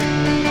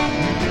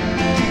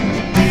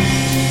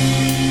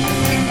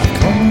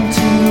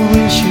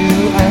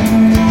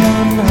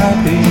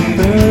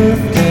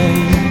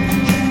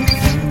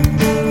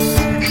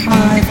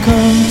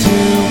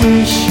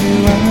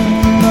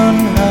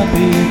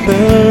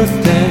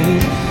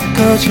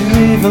'cause you're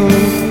evil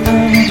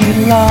and you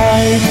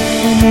lie.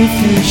 And if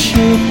you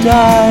should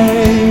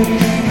die,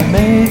 I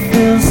may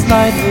feel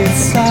slightly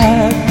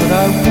sad, but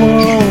I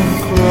won't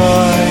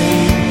cry.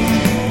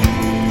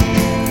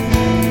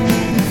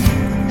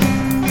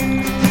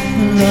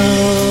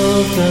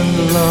 Loved and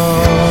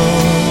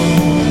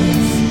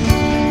lost,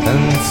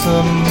 and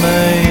some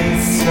may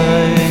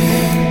say,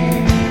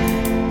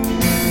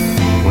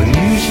 when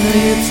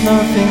usually it's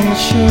nothing,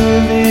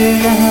 surely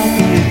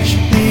happy it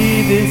should be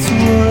this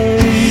way.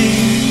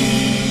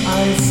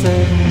 I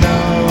said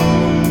no,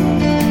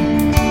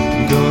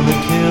 I'm gonna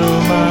kill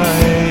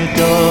my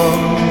dog.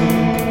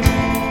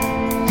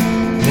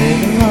 May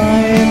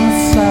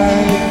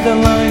the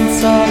lines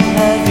are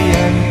heavy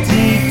and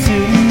deep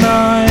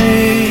tonight.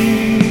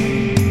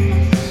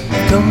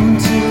 Come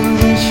to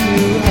wish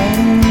you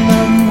an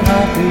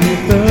unhappy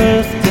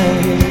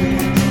birthday.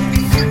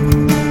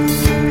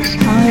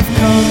 I've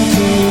come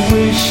to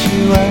wish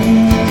you an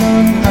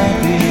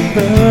unhappy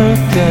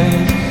birthday,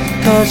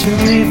 'cause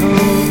you're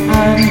evil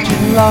and you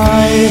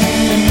lie.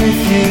 And if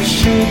you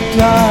should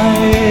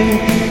die,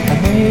 I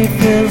may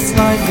feel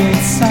slightly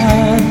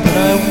sad, but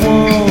I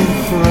won't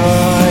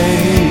cry.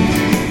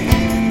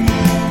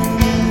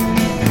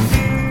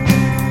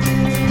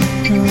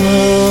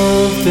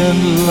 Loved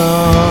and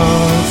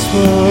lost,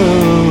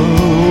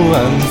 whoa,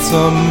 and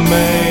some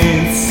may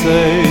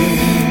say,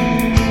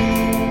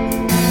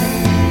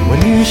 when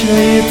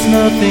usually it's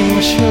nothing,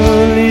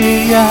 surely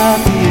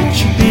happy it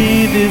should be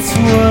this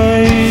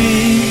way.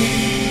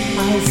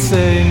 I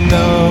say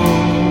no,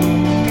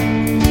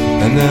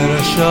 and then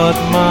I shot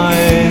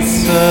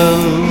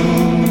myself.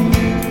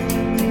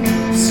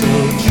 So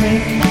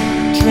drink,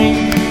 drink,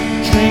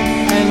 drink,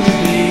 and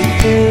be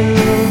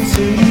ill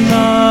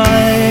tonight.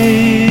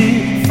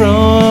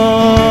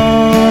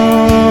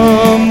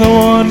 From the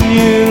one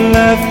you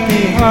left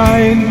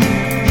behind,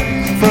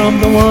 from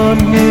the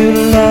one you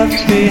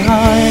left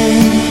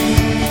behind,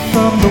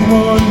 from the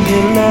one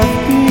you left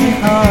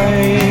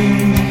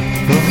behind,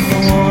 from the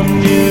one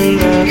you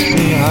left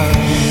behind,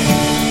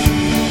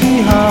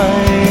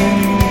 behind,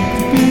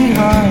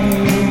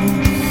 behind,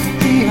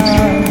 behind,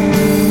 behind.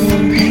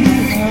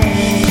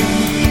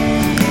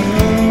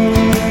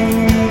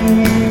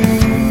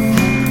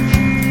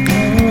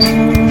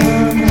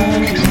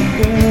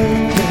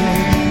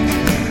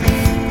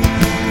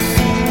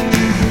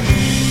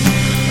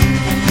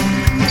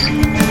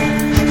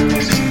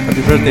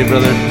 Happy birthday,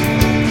 brother.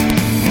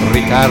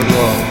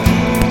 Ricardo.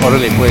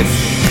 Órale pues.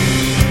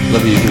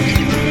 Love you, dude.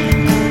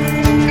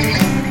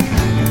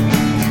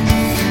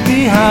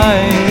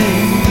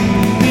 Behind,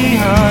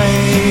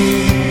 behind.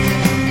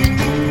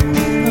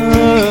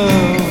 Oh.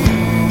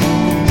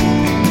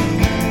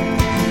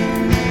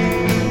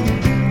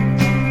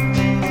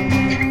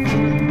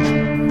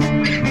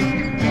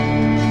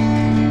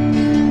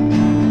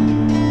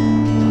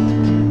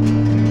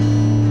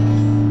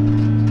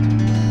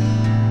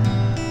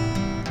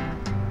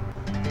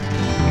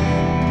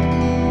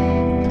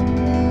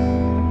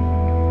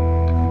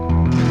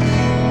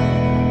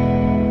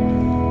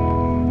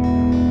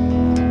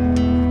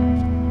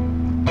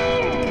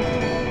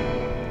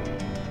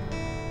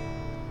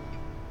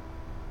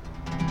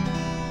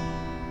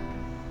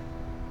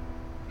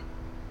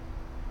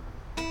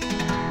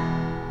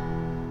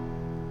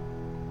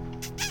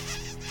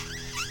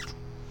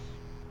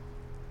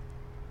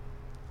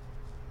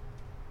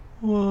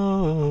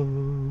 Whoa.